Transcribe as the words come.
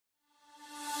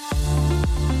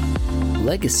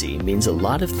Legacy means a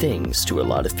lot of things to a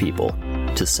lot of people.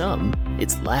 To some,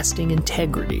 it's lasting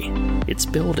integrity. It's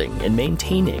building and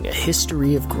maintaining a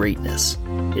history of greatness.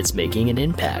 It's making an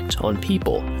impact on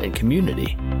people and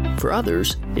community. For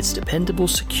others, it's dependable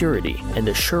security and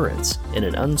assurance in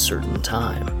an uncertain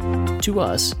time. To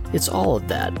us, it's all of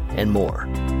that and more.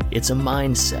 It's a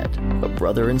mindset, a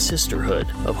brother and sisterhood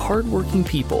of hardworking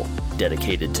people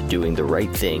dedicated to doing the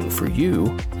right thing for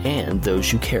you and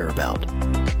those you care about.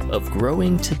 Of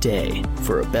growing today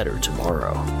for a better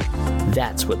tomorrow.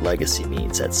 That's what legacy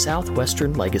means at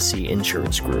Southwestern Legacy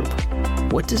Insurance Group.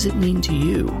 What does it mean to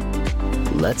you?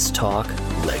 Let's talk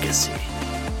legacy.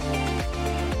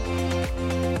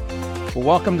 Well,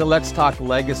 welcome to Let's Talk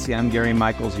Legacy. I'm Gary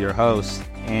Michaels, your host,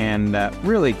 and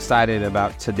really excited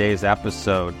about today's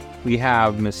episode. We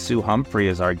have Miss Sue Humphrey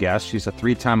as our guest. She's a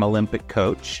three-time Olympic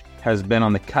coach, has been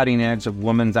on the cutting edge of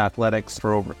women's athletics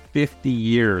for over 50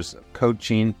 years of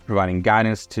coaching, providing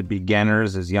guidance to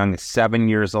beginners as young as 7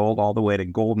 years old, all the way to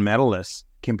gold medalists,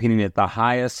 competing at the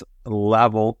highest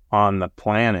level on the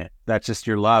planet. That's just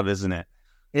your love, isn't it?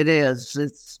 It is.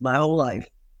 It's my whole life.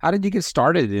 How did you get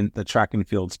started in the track and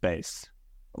field space?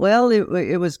 Well,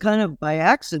 it was kind of by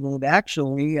accident,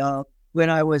 actually.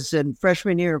 When I was in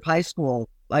freshman year of high school,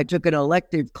 I took an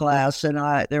elective class, and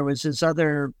there was this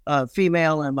other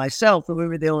female and myself, and we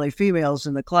were the only females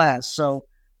in the class. So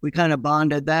we kind of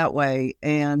bonded that way.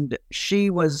 And she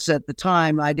was, at the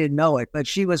time, I didn't know it, but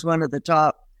she was one of the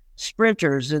top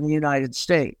sprinters in the United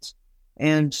States.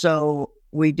 And so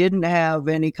we didn't have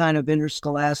any kind of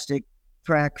interscholastic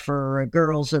track for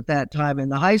girls at that time in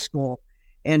the high school.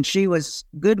 And she was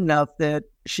good enough that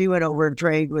she went over and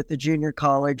trained with the junior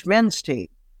college men's team.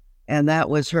 And that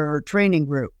was her training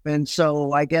group. And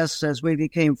so I guess as we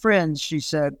became friends, she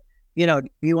said, do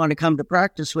you want to come to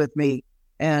practice with me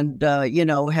and,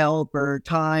 help or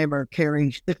time or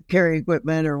carry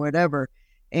equipment or whatever.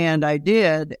 And I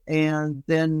did. And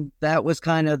then that was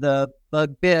kind of the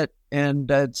bug bit, and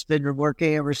it's been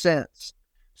working ever since.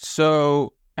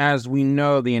 So as we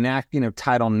know, the enacting of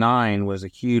Title IX was a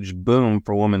huge boom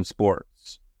for women's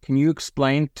sports. Can you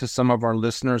explain to some of our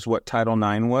listeners what Title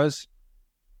IX was?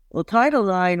 Well, Title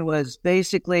IX was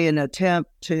basically an attempt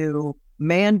to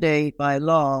mandate by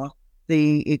law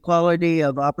the equality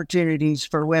of opportunities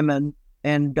for women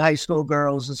and high school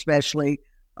girls especially,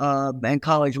 and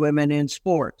college women in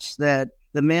sports, that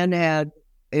the men had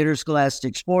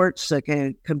interscholastic sports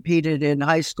that competed in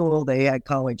high school. They had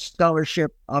college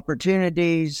scholarship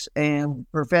opportunities and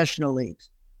professional leagues.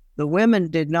 The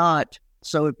women did not,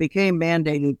 so it became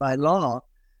mandated by law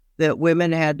that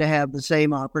women had to have the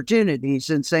same opportunities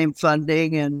and same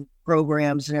funding and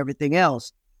programs and everything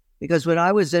else. Because when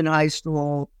I was in high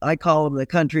school, I call them the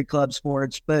country club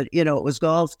sports, but, it was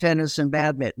golf, tennis, and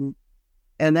badminton.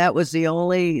 And those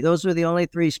were the only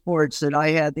three sports that I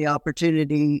had the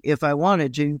opportunity, if I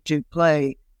wanted to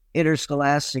play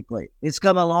interscholastically. It's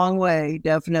come a long way,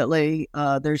 definitely.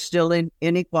 There's still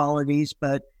inequalities,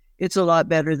 but it's a lot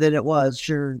better than it was,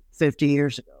 50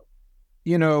 years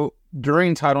ago.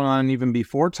 During Title IX, even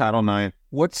before Title IX,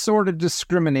 what sort of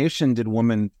discrimination did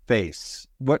women face?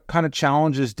 What kind of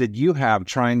challenges did you have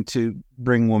trying to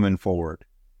bring women forward?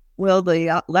 Well,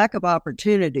 the lack of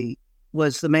opportunity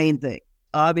was the main thing.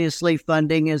 Obviously,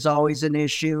 funding is always an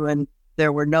issue, and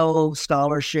there were no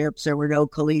scholarships, there were no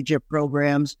collegiate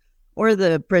programs, or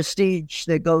the prestige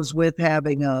that goes with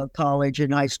having a college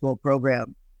and high school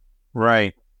program.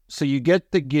 Right. So you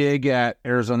get the gig at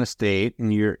Arizona State,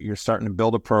 and you're starting to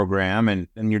build a program, and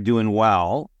you're doing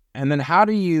well. And then how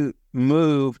do you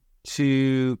move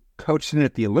to coaching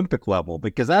at the Olympic level?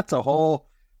 Because that's a whole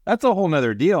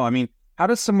nother deal. I mean, how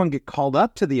does someone get called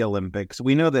up to the Olympics?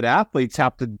 We know that athletes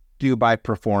have to do by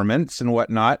performance and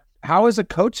whatnot. How is a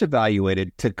coach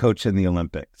evaluated to coach in the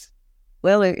Olympics?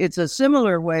 Well, it's a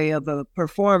similar way of a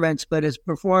performance, but it's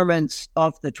performance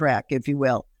off the track, if you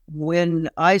will. When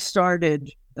I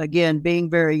started, again, being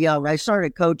very young, I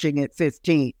started coaching at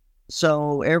 15.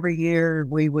 So every year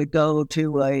we would go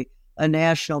to a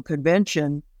national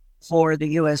convention for the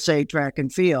USA track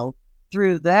and field.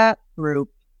 Through that group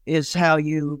is how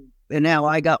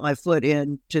I got my foot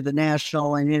into the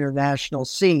national and international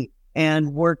scene,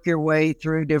 and work your way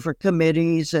through different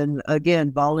committees and,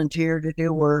 again, volunteer to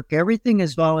do work. Everything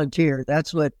is volunteer.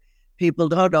 That's what people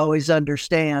don't always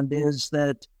understand, is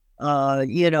that,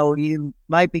 you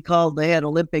might be called the head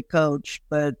Olympic coach,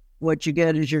 but what you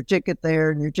get is your ticket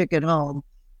there and your ticket home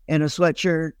and a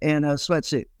sweatshirt and a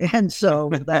sweatsuit. And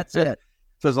so that's it.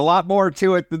 So there's a lot more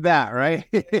to it than that, right?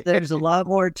 There's a lot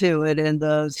more to it, and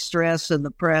the stress and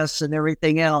the press and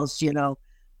everything else,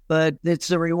 but it's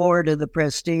the reward of the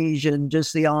prestige and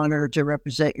just the honor to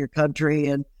represent your country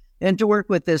and to work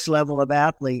with this level of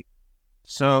athlete.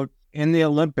 So in the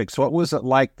Olympics, what was it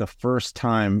like the first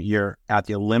time you're at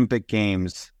the Olympic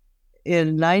Games?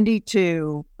 In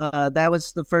 92, that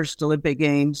was the first Olympic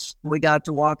Games. We got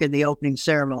to walk in the opening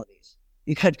ceremonies.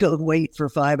 You had to go wait for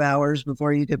 5 hours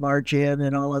before you could march in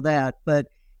and all of that. But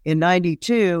in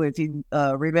 92, if you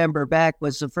remember back,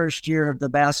 was the first year of the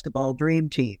basketball dream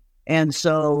team. And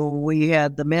so we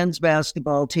had the men's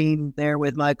basketball team there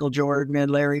with Michael Jordan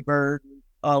and Larry Bird,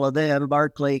 all of them,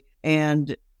 Barkley.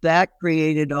 And that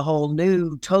created a whole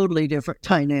new, totally different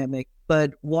dynamic.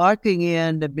 But walking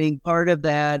in and being part of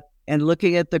that and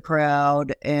looking at the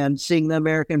crowd and seeing the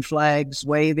American flags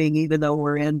waving, even though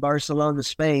we're in Barcelona,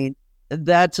 Spain,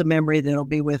 that's a memory that'll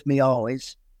be with me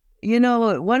always. You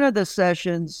know, one of the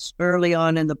sessions early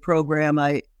on in the program,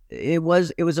 it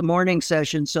was a morning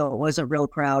session, so it wasn't real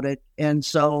crowded. And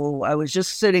so I was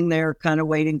just sitting there kind of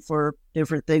waiting for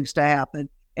different things to happen.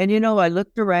 And, you know, I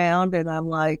looked around and I'm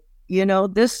like, you know,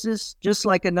 this is just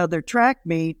like another track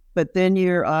meet, but then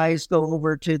your eyes go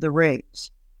over to the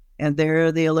rings. And there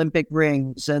are the Olympic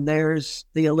rings, and there's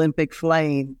the Olympic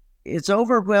flame. It's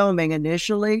overwhelming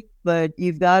initially, but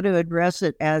you've got to address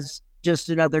it as just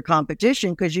another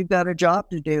competition because you've got a job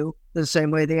to do the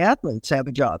same way the athletes have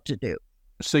a job to do.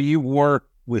 So you work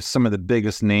with some of the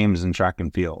biggest names in track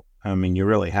and field. I mean, you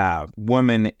really have,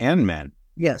 women and men.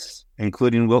 Yes.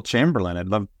 Including Wilt Chamberlain. I'd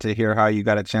love to hear how you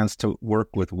got a chance to work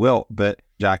with Wilt, but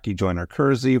Jackie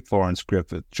Joyner-Kersee, Florence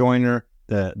Griffith Joyner,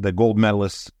 the gold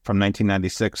medalist from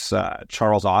 1996,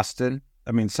 Charles Austin.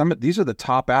 I mean, these are the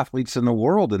top athletes in the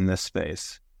world in this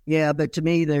space. Yeah, but to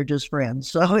me, they're just friends.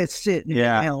 So it's,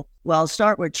 yeah. You know, well, I'll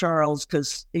start with Charles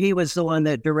because he was the one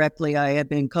that directly I had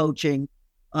been coaching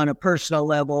on a personal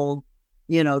level,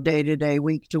 you know, day to day,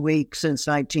 week to week since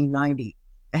 1990.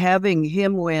 Having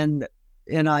him win,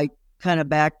 and I kind of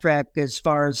backtrack as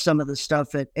far as some of the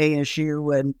stuff at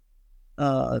ASU and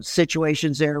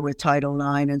situations there with Title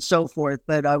IX and so forth.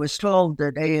 But I was told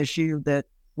at ASU that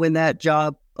when that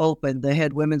job opened, the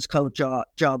head women's coach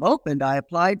job opened, I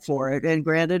applied for it. And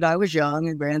granted, I was young,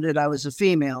 and granted, I was a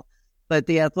female. But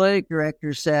the athletic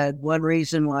director said one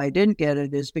reason why I didn't get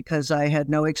it is because I had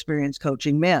no experience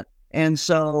coaching men. And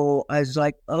so I was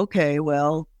like, okay,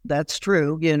 well, that's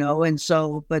true, you know. And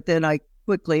so, but then I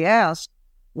quickly asked,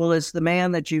 well, is the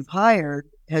man that you've hired,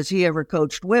 has he ever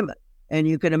coached women? And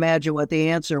you can imagine what the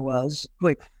answer was.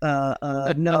 Quick,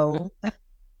 no.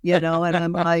 You know, and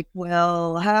I'm like,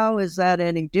 well, how is that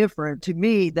any different? To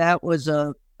me, that was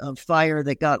a fire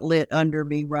that got lit under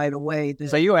me right away.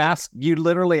 So you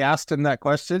literally asked him that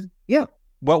question? Yeah.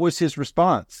 What was his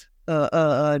response?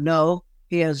 No,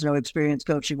 he has no experience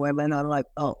coaching women. I'm like,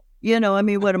 oh, you know, I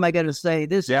mean, what am I going to say?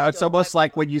 It's almost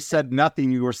like when you said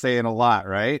nothing, you were saying a lot,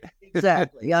 right?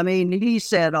 Exactly. I mean, he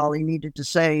said all he needed to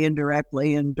say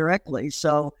indirectly and directly.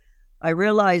 So I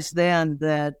realized then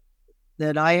that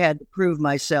I had to prove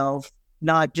myself,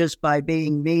 not just by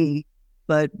being me,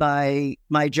 but by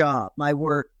my job, my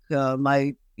work,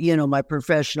 my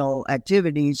professional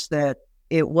activities, that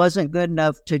it wasn't good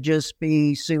enough to just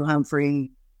be Sue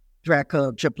Humphrey, track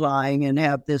coach, applying and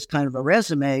have this kind of a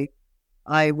resume.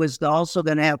 I was also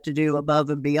going to have to do above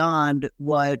and beyond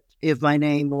what if my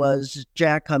name was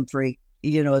Jack Humphrey,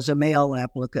 you know, as a male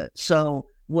applicant. So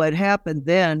what happened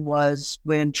then was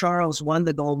when Charles won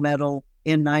the gold medal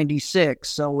in 96,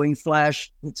 so we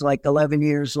flashed, it's like 11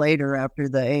 years later after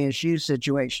the ASU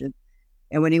situation.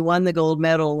 And when he won the gold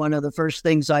medal, one of the first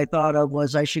things I thought of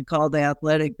was I should call the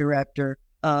athletic director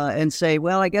and say,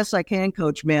 well, I guess I can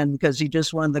coach men because he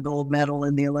just won the gold medal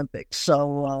in the Olympics.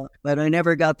 So, but I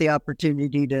never got the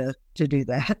opportunity to do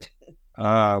that.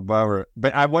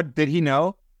 But what did he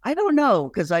know? I don't know,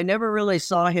 because I never really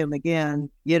saw him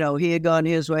again. You know, he had gone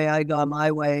his way, I had gone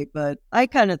my way. But I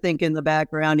kind of think in the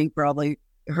background, he probably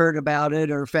heard about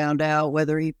it or found out.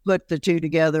 Whether he put the two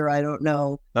together, I don't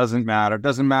know. Doesn't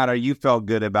matter. You felt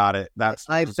good about it.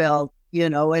 I felt, you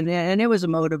know, and it was a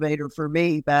motivator for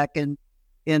me back in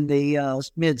the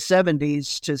mid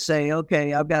 70s to say,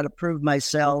 okay, I've got to prove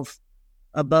myself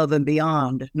above and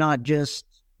beyond, not just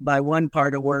by one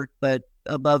part of work, but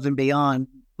above and beyond,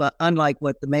 but unlike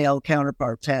what the male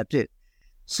counterparts had to.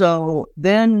 So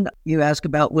then you ask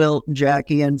about Wilt and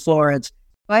Jackie and Florence.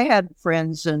 I had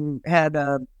friends and had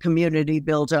a community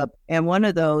built up, and one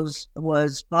of those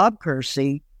was Bob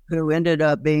Kersee, who ended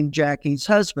up being Jackie's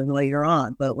husband later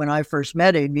on. But when I first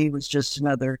met him, he was just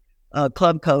another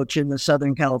club coach in the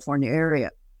Southern California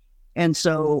area. And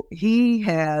so he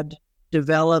had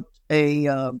developed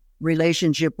a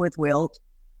relationship with Wilt,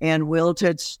 and Wilt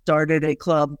had started a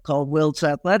club called Wilt's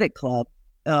Athletic Club.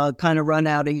 kind of run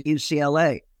out of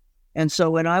UCLA. And so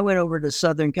when I went over to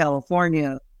Southern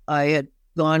California, I had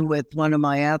gone with one of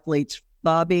my athletes.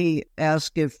 Bobby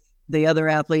asked if the other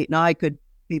athlete and I could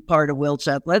be part of Wilt's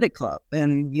athletic club.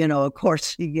 And, of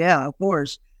course, yeah, of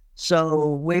course.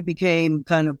 So we became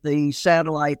kind of the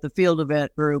satellite, the field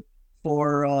event group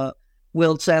for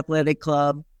Wilt's athletic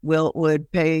club. Wilt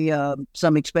would pay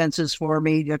some expenses for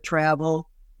me to travel.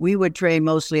 We would train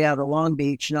mostly out of Long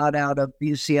Beach, not out of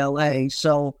UCLA.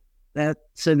 So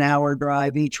that's an hour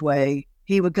drive each way.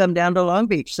 He would come down to Long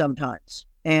Beach sometimes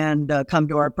and come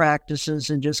to our practices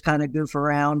and just kind of goof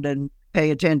around and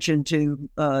pay attention to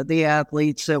the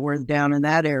athletes that were down in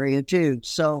that area too.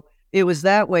 So it was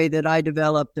that way that I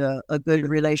developed a good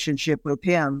relationship with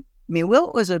him. I mean,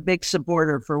 Wilt was a big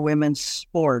supporter for women's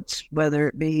sports, whether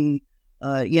it be,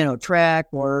 track,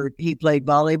 or he played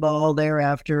volleyball there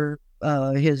after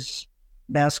his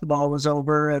basketball was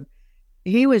over. And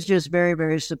he was just very,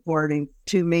 very supportive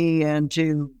to me and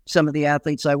to some of the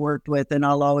athletes I worked with, and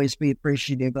I'll always be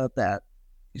appreciative of that.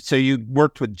 So you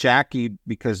worked with Jackie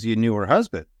because you knew her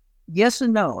husband? Yes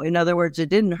and no. In other words, it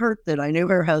didn't hurt that I knew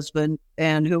her husband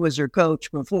and who was her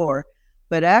coach before.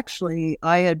 But actually,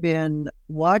 I had been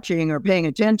watching or paying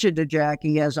attention to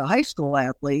Jackie as a high school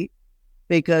athlete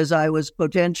because I was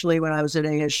potentially, when I was at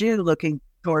ASU, looking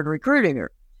toward recruiting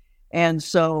her. And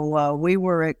so we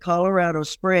were at Colorado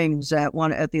Springs at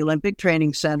the Olympic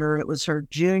Training Center. It was her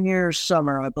junior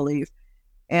summer, I believe.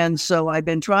 And so I'd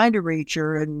been trying to reach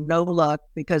her and no luck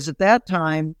because at that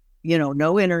time,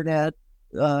 no internet,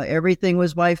 everything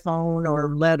was by phone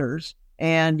or letters.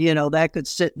 And, that could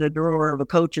sit in the drawer of a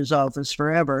coach's office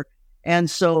forever. And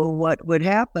so what would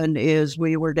happen is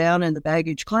we were down in the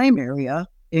baggage claim area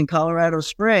in Colorado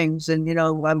Springs. And,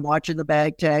 I'm watching the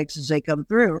bag tags as they come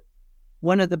through.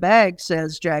 One of the bags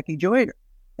says Jackie Joyner.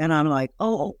 And I'm like,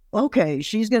 oh, okay,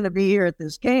 she's going to be here at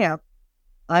this camp.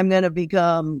 I'm going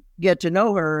to get to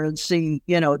know her and see,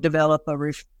 develop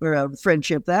a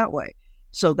friendship that way.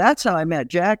 So that's how I met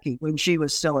Jackie when she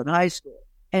was still in high school.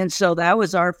 And so that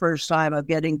was our first time of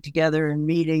getting together and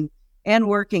meeting and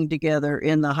working together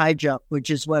in the high jump, which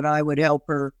is what I would help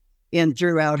her in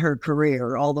throughout her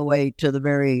career, all the way to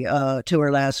to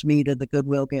her last meet at the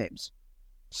Goodwill Games.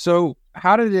 So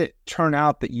how did it turn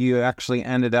out that you actually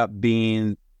ended up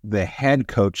being the head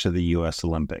coach of the U.S.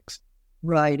 Olympics?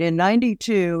 Right. In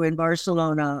 92 in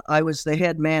Barcelona, I was the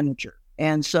head manager.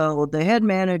 And so the head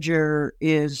manager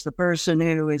is the person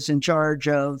who is in charge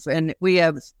of, and we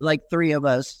have like three of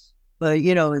us, but,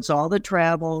 it's all the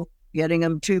travel, getting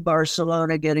them to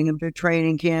Barcelona, getting them to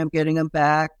training camp, getting them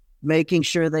back, making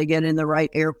sure they get in the right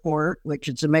airport, which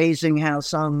it's amazing how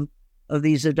some of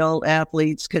these adult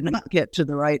athletes could not get to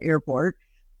the right airport.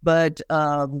 But,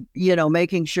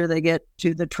 making sure they get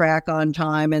to the track on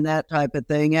time and that type of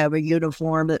thing, have a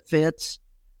uniform that fits,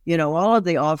 all of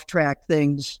the off-track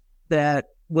things that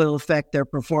will affect their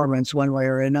performance one way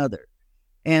or another.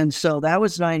 And so that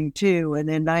was 92. And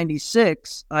in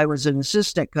 96, I was an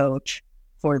assistant coach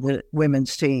for the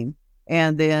women's team.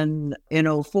 And then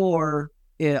in 04,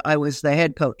 I was the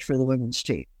head coach for the women's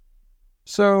team.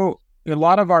 So a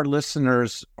lot of our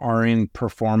listeners are in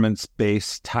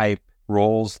performance-based type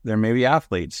roles. They're maybe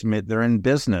athletes, they're in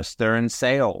business, they're in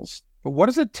sales. But what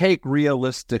does it take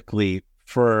realistically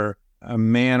for a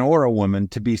man or a woman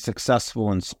to be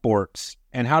successful in sports?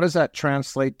 And how does that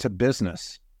translate to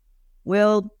business?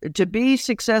 Well, to be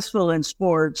successful in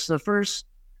sports, the first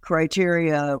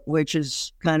criteria, which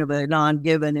is kind of a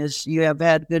non-given, is you have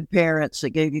had good parents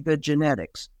that gave you good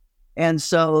genetics. And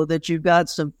so that you've got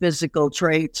some physical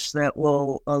traits that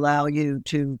will allow you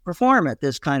to perform at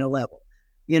this kind of level.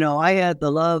 I had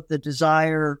the love, the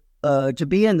desire to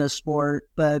be in the sport,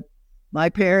 but my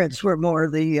parents were more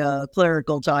the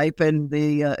clerical type and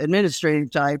the administrative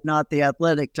type, not the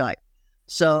athletic type.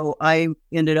 So I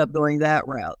ended up going that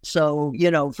route. So,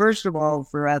 first of all,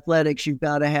 for athletics, you've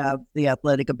got to have the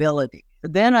athletic ability.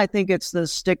 Then I think it's the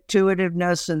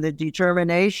stick-to-itiveness and the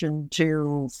determination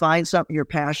to find something you're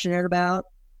passionate about,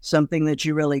 something that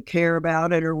you really care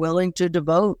about and are willing to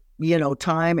devote,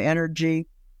 time, energy,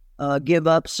 give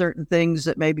up certain things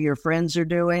that maybe your friends are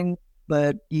doing,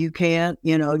 but you can't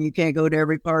go to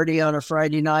every party on a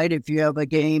Friday night if you have a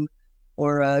game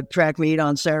or a track meet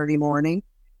on Saturday morning.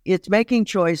 It's making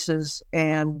choices,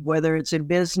 and whether it's in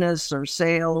business or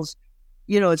sales,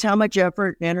 it's how much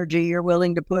effort and energy you're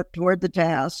willing to put toward the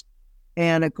task.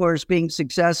 And of course, being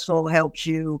successful helps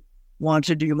you want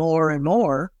to do more and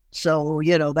more. So,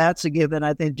 that's a given.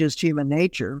 I think just human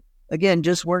nature. Again,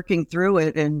 just working through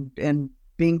it and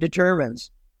being determined.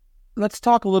 Let's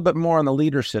talk a little bit more on the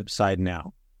leadership side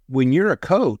now. When you're a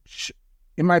coach,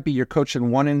 it might be you're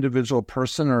coaching one individual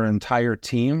person or an entire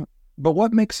team, but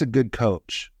what makes a good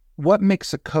coach? What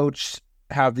makes a coach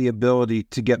have the ability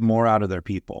to get more out of their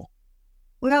people?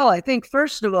 Well, I think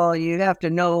first of all, you have to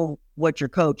know what you're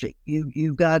coaching.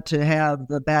 You've got to have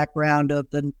the background of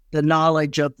the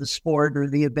knowledge of the sport or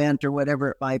the event or whatever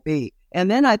it might be. And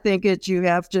then I think you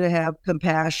have to have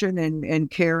compassion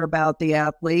and care about the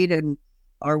athlete and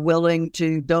are willing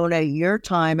to donate your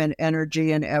time and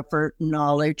energy and effort,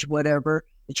 knowledge, whatever,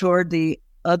 toward the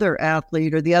other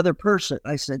athlete or the other person,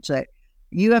 I should say.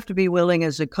 You have to be willing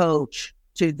as a coach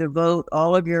to devote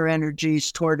all of your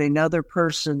energies toward another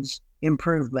person's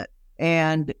improvement.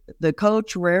 And the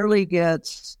coach rarely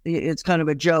gets, it's kind of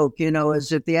a joke,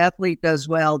 as if the athlete does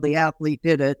well, the athlete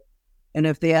did it. And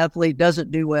if the athlete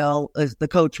doesn't do well, the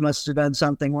coach must have done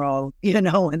something wrong,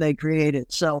 and they create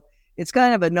it. So it's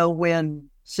kind of a no-win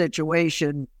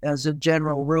situation as a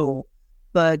general rule.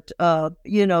 But,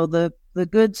 the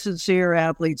good, sincere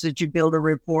athletes that you build a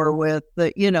rapport with,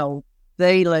 that,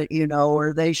 they let you know,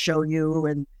 or they show you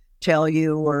and tell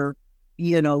you, or,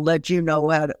 let you know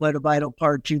what a vital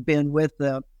part you've been with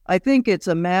them. I think it's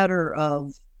a matter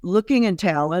of looking in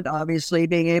talent, obviously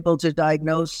being able to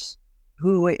diagnose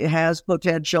who has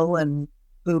potential and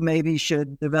who maybe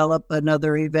should develop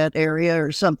another event area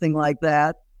or something like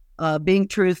that. Being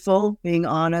truthful, being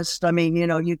honest. I mean,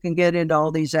 you can get into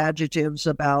all these adjectives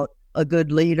about a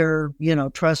good leader,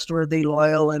 trustworthy,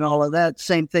 loyal, and all of that.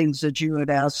 Same things that you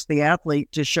would ask the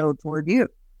athlete to show toward you.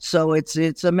 So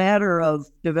it's a matter of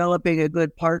developing a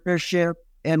good partnership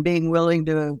and being willing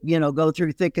to, go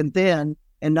through thick and thin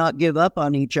and not give up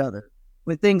on each other.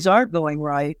 When things aren't going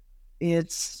right,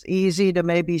 it's easy to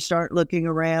maybe start looking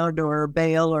around or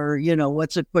bail or,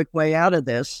 what's a quick way out of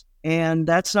this? And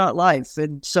that's not life.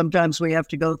 And sometimes we have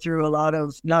to go through a lot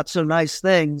of not so nice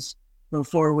things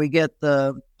before we get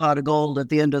the pot of gold at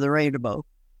the end of the rainbow.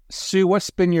 Sue, what's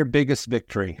been your biggest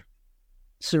victory?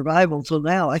 Survival till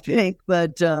now, I think.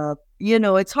 But,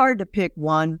 it's hard to pick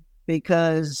one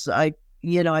because I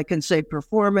can say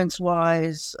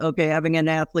performance-wise, okay, having an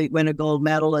athlete win a gold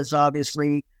medal is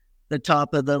obviously the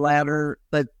top of the ladder.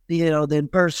 But, then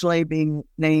personally being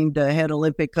named a head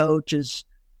Olympic coach is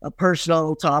a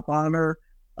personal top honor.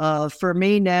 For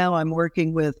me now, I'm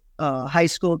working with high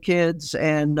school kids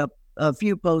and a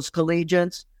few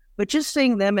post-collegiates, but just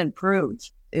seeing them improve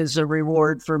is a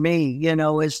reward for me,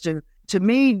 is to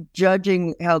me,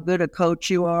 judging how good a coach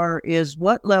you are is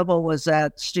what level was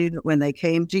that student when they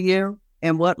came to you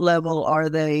and what level are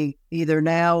they either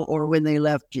now or when they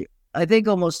left you. I think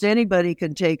almost anybody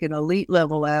can take an elite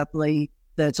level athlete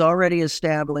that's already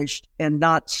established and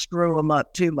not screw them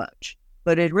up too much.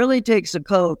 But it really takes a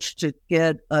coach to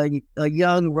get a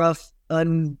young, rough,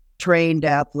 untrained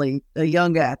athlete, a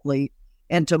young athlete,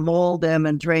 and to mold them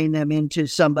and train them into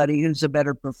somebody who's a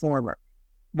better performer.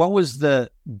 What was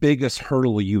the biggest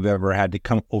hurdle you've ever had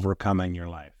to overcome in your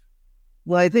life?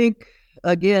 Well, I think,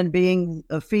 again, being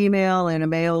a female in a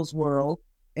male's world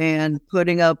and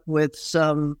putting up with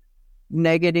some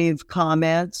negative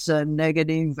comments and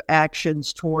negative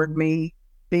actions toward me,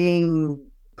 being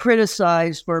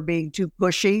criticized for being too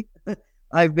pushy.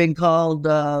 I've been called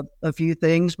a few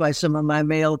things by some of my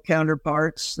male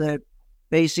counterparts that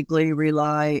basically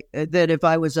rely that if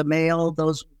I was a male,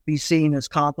 those would be seen as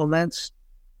compliments.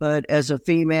 But as a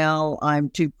female, I'm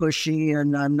too pushy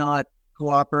and I'm not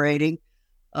cooperating.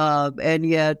 And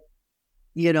yet,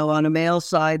 on a male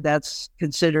side, that's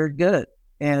considered good.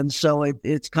 And so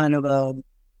it's kind of a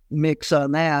mix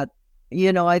on that.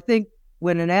 I think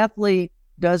when an athlete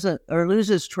doesn't or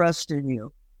loses trust in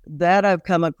you, that I've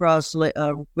come across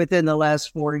within the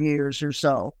last 4 years or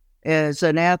so, as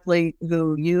an athlete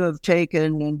who you have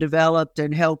taken and developed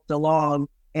and helped along,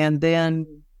 and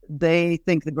then they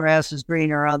think the grass is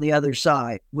greener on the other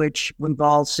side, which we've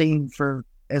all seen for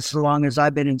as long as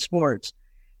I've been in sports.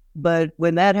 But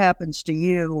when that happens to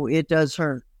you, it does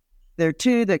hurt. There are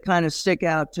two that kind of stick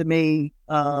out to me,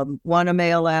 one a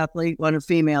male athlete, one a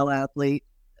female athlete.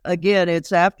 Again,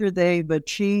 it's after they've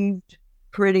achieved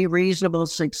pretty reasonable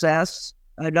success.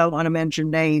 I don't want to mention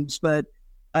names, but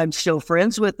I'm still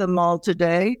friends with them all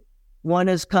today. One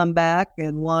has come back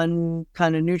and one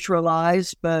kind of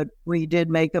neutralized, but we did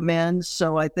make amends.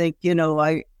 So I think,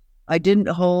 I didn't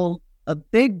hold a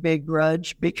big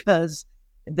grudge because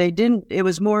it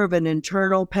was more of an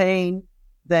internal pain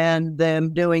than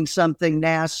them doing something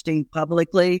nasty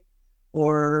publicly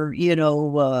or,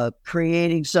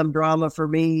 creating some drama for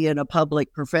me in a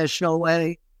public professional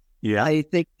way. Yeah. I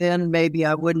think then maybe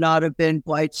I would not have been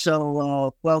quite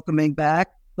so welcoming back.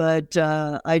 But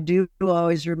I do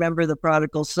always remember the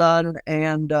prodigal son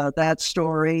and that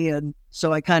story. And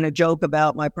so I kind of joke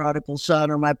about my prodigal son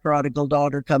or my prodigal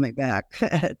daughter coming back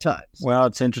at times. Well,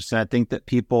 it's interesting. I think that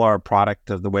people are a product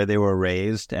of the way they were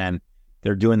raised, and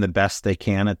they're doing the best they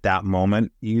can at that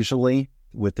moment, usually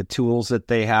with the tools that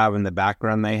they have and the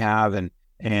background they have.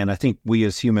 And I think we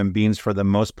as human beings, for the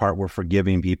most part, we're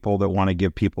forgiving people that want to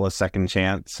give people a second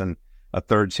chance and a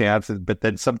third chance. But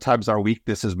then sometimes our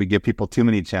weakness is we give people too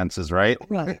many chances, right?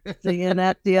 Right. See, and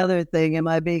that's the other thing. Am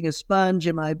I being a sponge?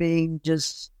 Am I being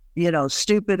just,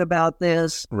 stupid about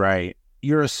this? Right.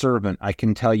 You're a servant. I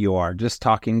can tell you are. Just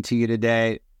talking to you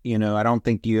today, I don't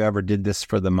think you ever did this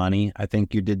for the money. I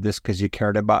think you did this because you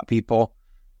cared about people.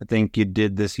 I think you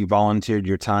did this, you volunteered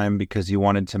your time because you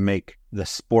wanted to make the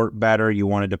sport better. You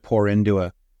wanted to pour into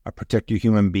a particular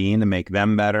human being to make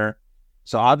them better.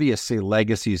 So obviously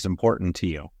legacy is important to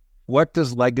you. What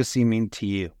does legacy mean to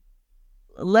you?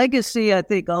 Legacy, I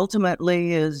think,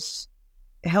 ultimately is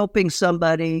helping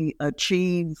somebody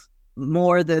achieve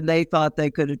more than they thought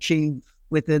they could achieve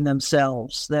within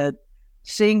themselves. That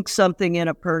seeing something in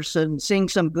a person, seeing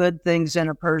some good things in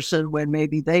a person when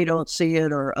maybe they don't see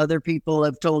it or other people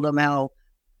have told them how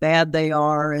bad they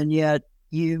are, and yet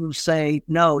you say,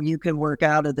 no, you can work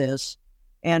out of this.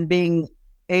 And being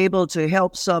able to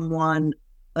help someone,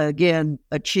 again,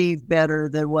 achieve better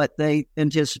than what they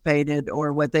anticipated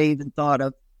or what they even thought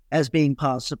of as being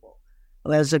possible.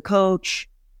 As a coach,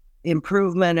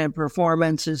 improvement and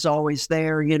performance is always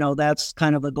there. That's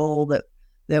kind of a goal that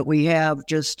we have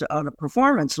just on a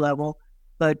performance level.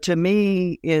 But to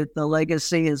me, the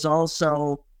legacy is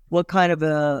also what kind of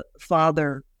a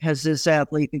father has this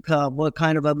athlete become? What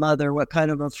kind of a mother? What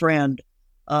kind of a friend?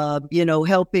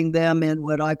 Helping them in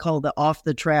what I call the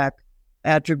off-the-track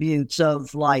attributes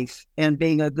of life and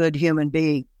being a good human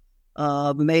being.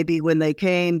 Maybe when they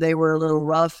came, they were a little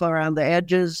rough around the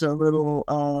edges, a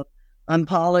little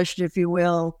unpolished, if you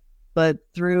will, but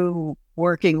through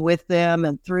working with them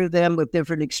and through them with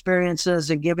different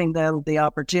experiences and giving them the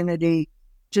opportunity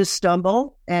to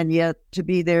stumble and yet to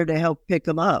be there to help pick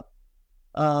them up.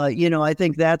 I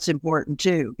think that's important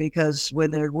too, because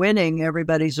when they're winning,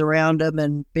 everybody's around them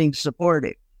and being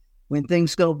supportive. When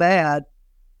things go bad,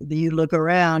 you look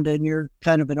around and you're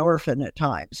kind of an orphan at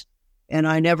times. And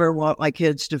I never want my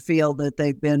kids to feel that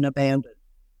they've been abandoned.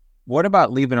 What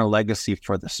about leaving a legacy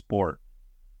for the sport?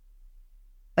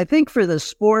 I think for the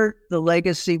sport, the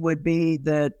legacy would be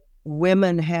that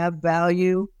women have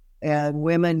value and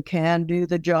women can do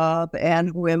the job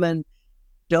and women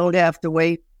don't have to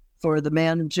wait for the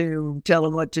men to tell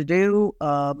them what to do.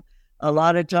 A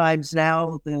lot of times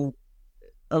now,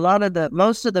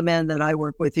 most of the men that I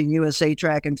work with in USA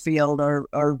Track and Field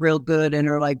are real good and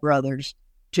are like brothers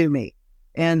to me.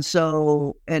 And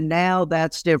now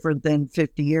that's different than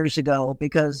 50 years ago,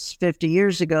 because 50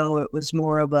 years ago, it was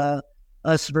more of a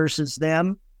us versus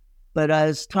them. But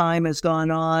as time has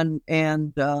gone on,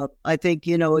 and I think,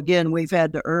 again, we've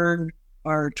had to earn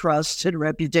our trust and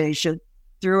reputation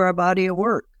through our body of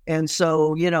work. And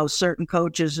so, certain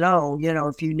coaches know,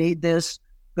 if you need this,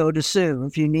 go to Sue.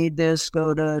 If you need this,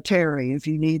 go to Terry. If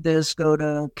you need this, go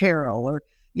to Carol. Or,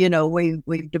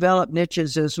 we've developed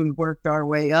niches as we've worked our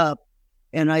way up.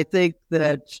 And I think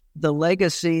that the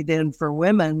legacy then for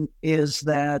women is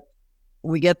that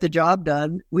we get the job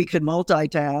done. We can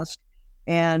multitask.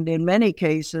 And in many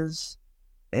cases,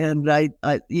 and I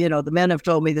the men have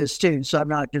told me this too, so I'm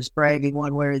not just bragging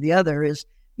one way or the other, is,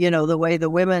 the way the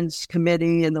women's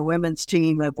committee and the women's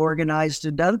team have organized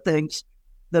and done things,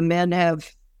 the men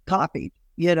have copied.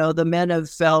 The men have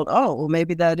felt, oh, well,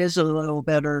 maybe that is a little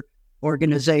better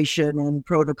organization and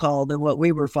protocol than what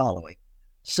we were following.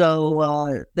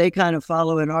 So they kind of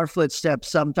follow in our footsteps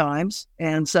sometimes,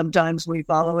 and sometimes we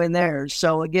follow in theirs.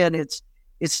 So again, it's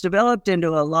developed into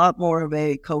a lot more of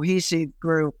a cohesive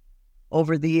group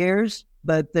over the years,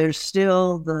 but there's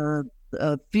still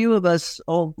a few of us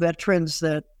old veterans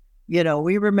that,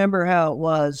 we remember how it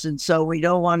was. And so we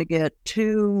don't want to get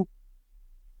too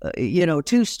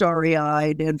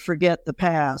starry-eyed and forget the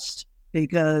past,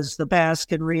 because the past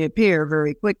can reappear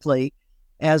very quickly,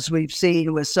 as we've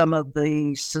seen with some of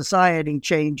the society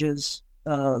changes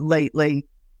lately,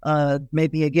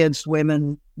 maybe against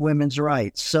women's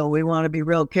rights. So we want to be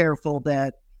real careful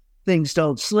that things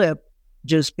don't slip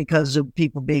just because of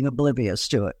people being oblivious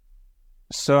to it.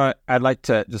 So I'd like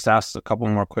to just ask a couple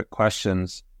more quick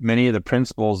questions. Many of the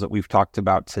principles that we've talked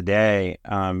about today,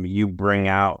 you bring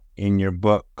out in your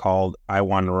book called I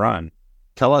Want to Run.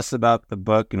 Tell us about the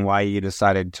book and why you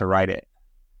decided to write it.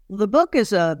 The book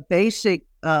is a basic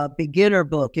beginner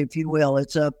book, if you will.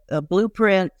 It's a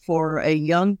blueprint for a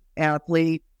young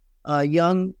athlete a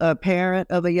young parent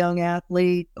of a young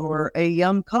athlete, or a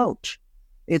young coach.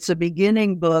 It's a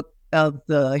beginning book of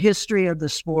the history of the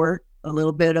sport, a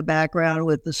little bit of background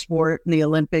with the sport and the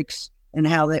Olympics and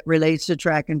how that relates to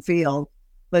track and field.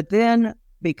 But then,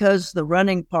 because the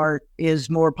running part is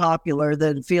more popular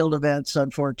than field events,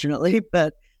 unfortunately,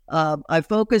 but I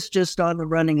focused just on the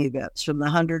running events, from the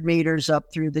 100 meters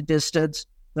up through the distance,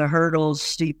 the hurdles,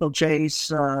 steeplechase,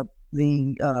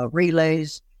 the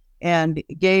relays, and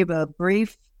gave a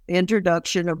brief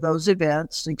introduction of those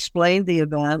events, explained the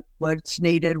event, what's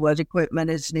needed, what equipment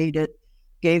is needed,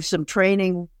 gave some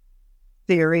training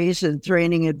theories and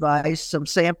training advice, some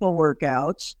sample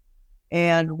workouts,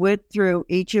 and went through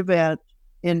each event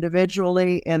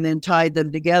individually and then tied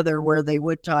them together where they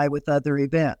would tie with other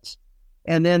events.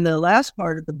 And then the last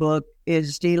part of the book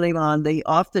is dealing on the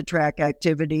off-the-track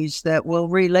activities that will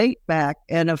relate back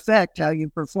and affect how you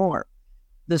perform.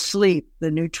 The sleep,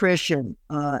 the nutrition,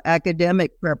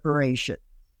 academic preparation,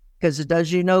 because it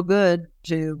does you no good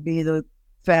to be the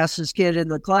fastest kid in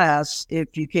the class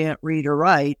if you can't read or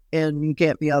write and you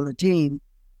can't be on the team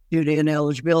due to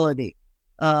ineligibility.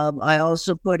 I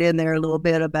also put in there a little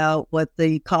bit about what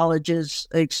the colleges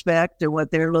expect and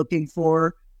what they're looking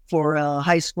for a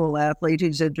high school athlete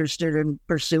who's interested in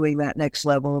pursuing that next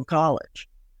level of college.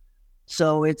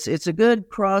 So it's a good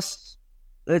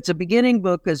it's a beginning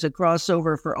book as a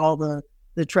crossover for all the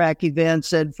track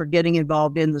events and for getting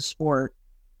involved in the sport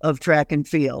of track and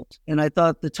field. And I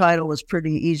thought the title was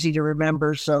pretty easy to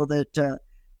remember so that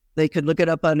they could look it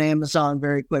up on Amazon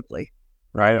very quickly.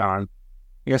 Right on.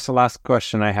 I guess the last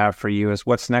question I have for you is,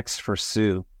 what's next for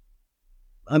Sue?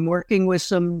 I'm working with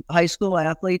some high school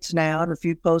athletes now and a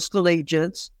few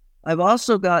post-collegiates. I've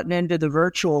also gotten into the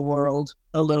virtual world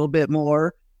a little bit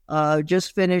more.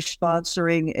 Just finished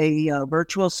sponsoring a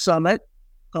virtual summit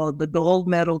called the Gold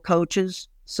Medal Coaches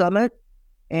Summit.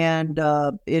 And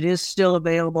it is still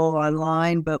available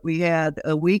online, but we had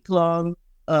a week long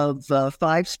of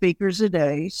 5 speakers a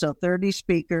day, so 30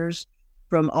 speakers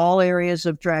from all areas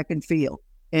of track and field.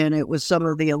 And it was some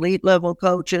of the elite level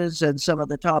coaches and some of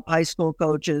the top high school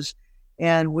coaches.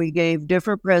 And we gave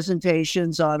different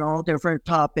presentations on all different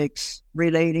topics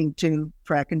relating to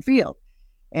track and field.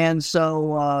 And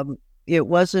so it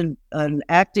wasn't an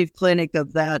active clinic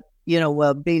of that,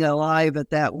 being alive at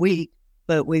that week,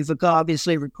 but we've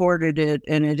obviously recorded it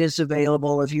and it is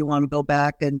available if you want to go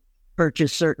back and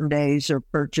purchase certain days or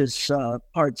purchase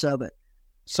parts of it.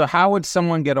 So how would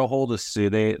someone get a hold of Sue?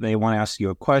 They want to ask you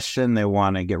a question. They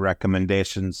want to get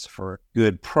recommendations for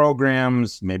good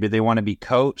programs. Maybe they want to be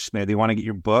coached. Maybe they want to get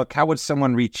your book. How would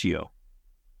someone reach you?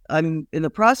 I'm in the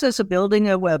process of building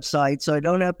a website, so I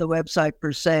don't have the website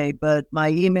per se, but my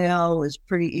email is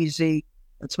pretty easy.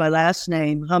 It's my last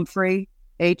name, Humphrey,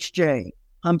 H.J.,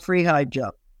 Humphrey High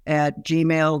Jump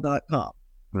 @gmail.com.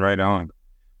 Right on.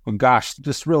 Well, gosh,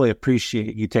 just really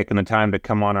appreciate you taking the time to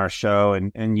come on our show,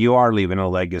 and you are leaving a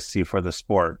legacy for the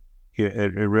sport.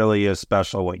 It really is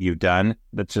special what you've done.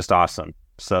 That's just awesome.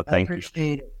 So thank you. I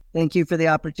appreciate it. Thank you for the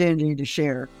opportunity to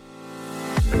share.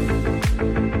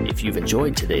 If you've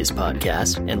enjoyed today's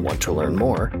podcast and want to learn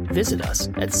more, visit us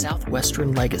at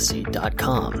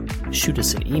southwesternlegacy.com. Shoot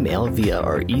us an email via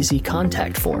our easy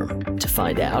contact form to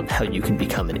find out how you can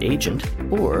become an agent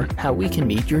or how we can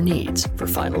meet your needs for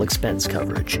final expense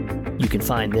coverage. You can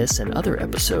find this and other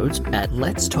episodes at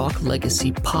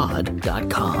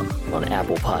letstalklegacypod.com on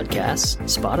Apple Podcasts,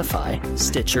 Spotify,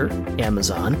 Stitcher,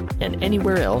 Amazon, and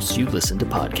anywhere else you listen to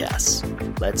podcasts.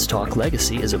 Let's Talk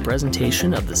Legacy is a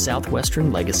presentation of the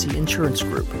Southwestern Legacy Insurance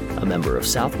Group, a member of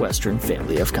Southwestern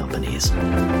Family of Companies.